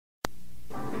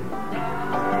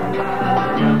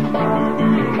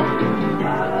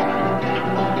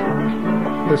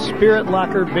The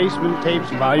Spiritlocker Basement Tapes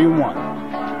Volume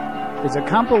 1 is a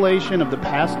compilation of the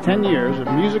past 10 years of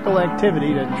musical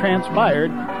activity that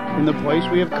transpired in the place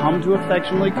we have come to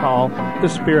affectionately call the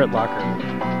Spirit Locker.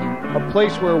 A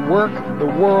place where work, the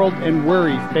world, and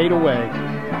worry fade away.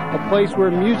 A place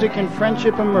where music and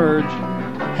friendship emerge.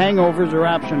 Hangovers are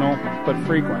optional, but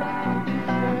frequent.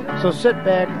 So sit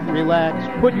back, relax,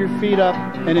 put your feet up,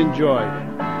 and enjoy.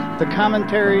 The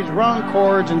commentaries, rung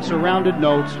chords, and surrounded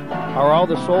notes are all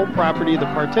the sole property of the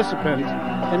participants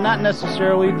and not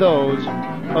necessarily those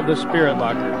of the Spirit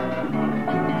Locker.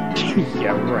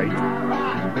 Yeah, right.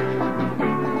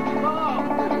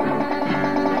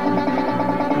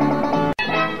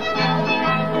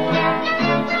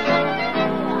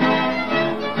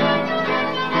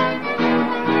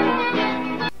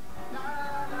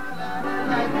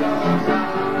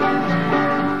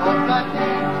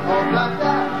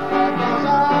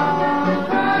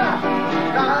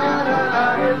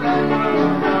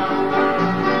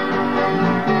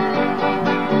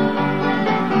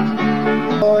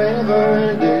 Forever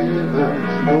and ever,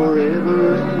 forever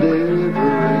and ever,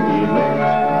 amen.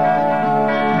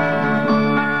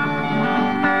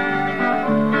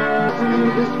 Through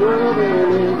this world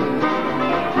we're in,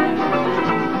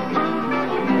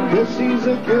 this she's a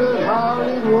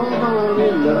good-hearted woman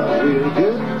in love with a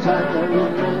good time.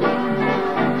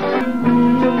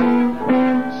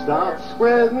 Start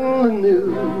spreading the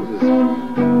news,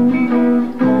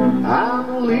 I'm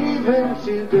leaving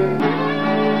today.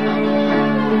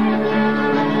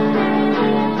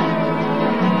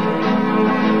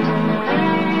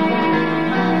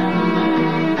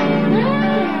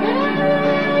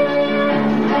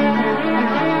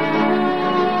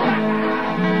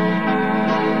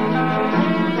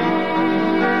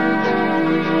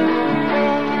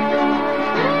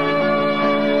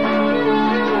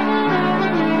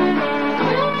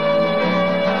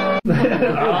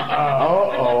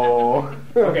 Uh-oh.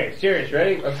 Okay, serious,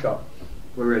 ready? Let's go.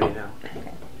 We're ready now.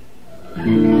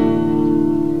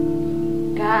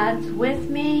 God's with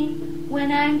me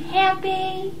when I'm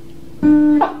happy.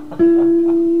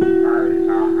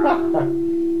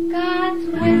 God's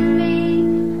with me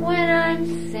when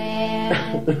I'm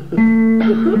sad.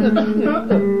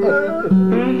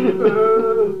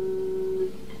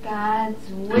 God's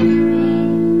with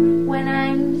me when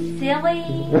I'm silly.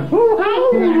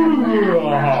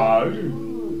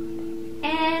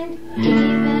 And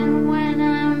even when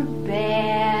I'm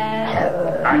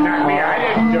bad. Not me, I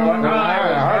didn't do it. No, I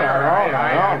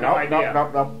have no idea.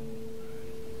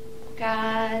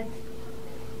 God's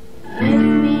with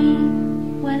me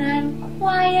when I'm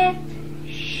quiet.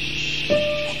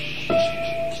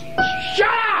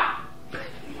 Shut up!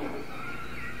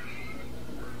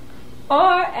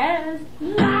 Or as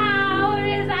loud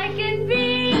as I can be.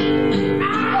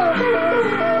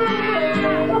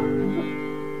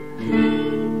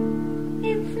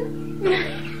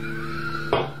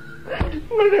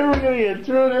 We're never gonna get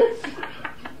through this.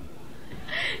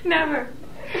 Never.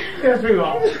 Yes, we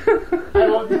will. I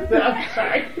won't do that.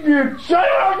 Sorry. You shut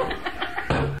up!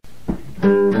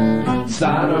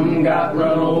 Sodom got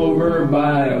run over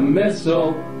by a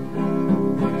missile.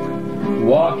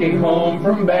 Walking home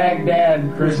from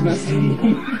Baghdad Christmas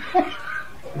Eve.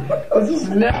 This is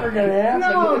never gonna happen.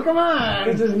 No, come on.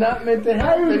 This is not meant to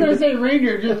happen. I was going to say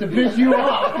reindeer just to piss you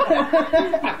off.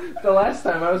 The last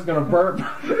time I was gonna burp.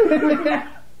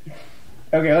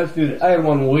 Okay, let's do this. I had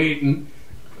one waiting.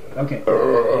 Okay.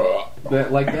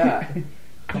 Like that.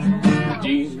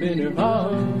 Jeans been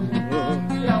around,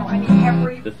 No, I mean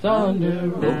every. the thunder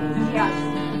rolls. Yes,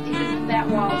 even that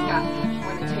wall's got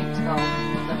where the tapes go.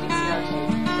 The VCR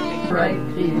tape, the big Right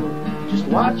field, just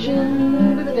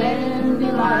watching the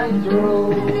dandelions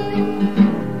grow.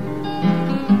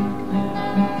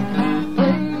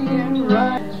 Playing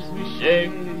right,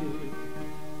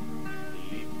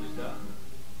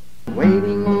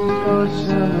 waiting for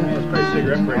summer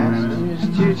Cigarette breaks.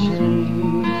 to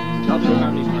change. I'll show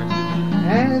how many parts.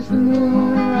 As the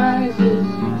moon rises,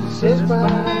 sits by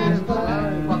the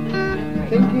fire,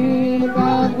 thinking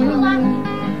about women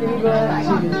in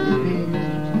glasses.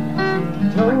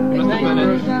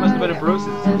 Must have been a Bruce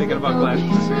thinking about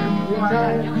glasses.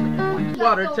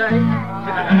 Watertight.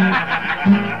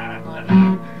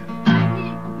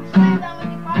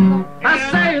 I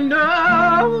say no.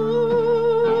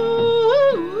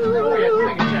 Oh, yeah, sing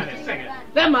it, Johnny, sing it.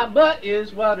 That my butt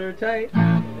is watertight.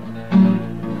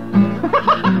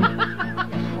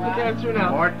 Okay, through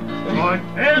now.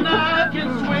 And I can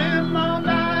swim all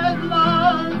night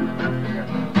long.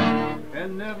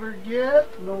 And never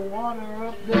get no water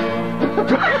up there.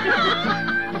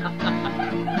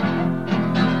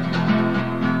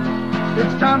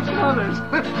 It's Tom Smothers.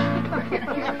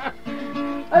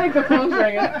 I think the phone's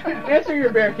ringing. Answer your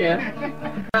beer can. Wait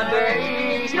a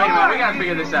minute, we gotta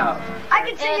figure this out. I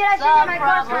can sing it. I sing it in my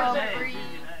concert. Sing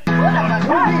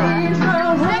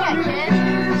it, kid.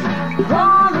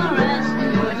 For the rest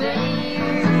of the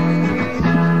days,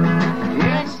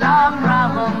 it's our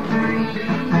problem-free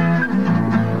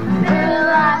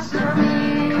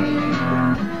philosophy.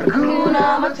 Hakuna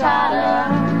Matata.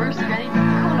 First, ready?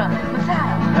 Hakuna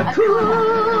Matata.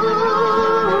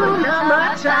 Hakuna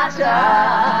Matata.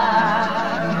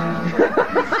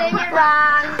 Sing it,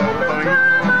 Ron.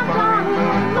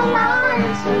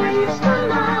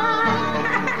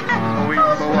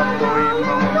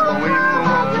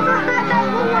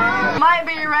 Might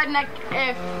be a redneck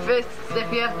if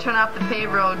you have to turn off the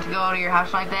paved road to go to your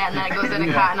house like that, and then it goes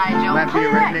into Cotton Eye Joe. Might be a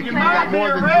redneck. You got more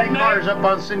than 3 bars up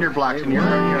on cinder blocks in your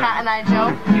Cotton Eye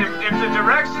Joe. If the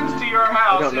directions to your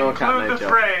house include the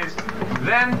phrase,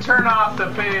 then turn off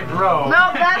the paved road,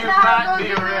 No, that's you not how might it be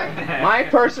goes a either. redneck. My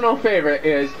personal favorite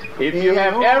is, if you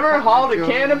have ever hauled a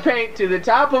can of paint to the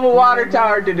top of a water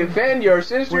tower to defend your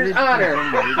sister's honor,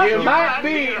 you might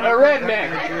be a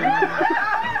redneck.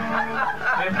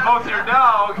 If both your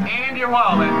dog and your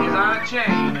wallet is on a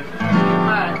chain, you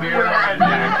might be a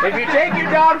redneck. If you take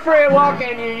your dog for a walk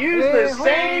and you use the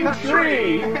same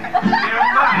tree, You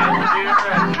might be a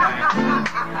redneck.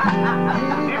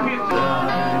 If you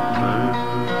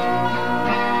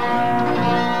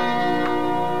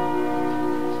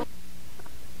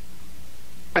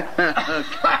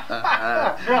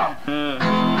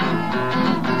Yeah.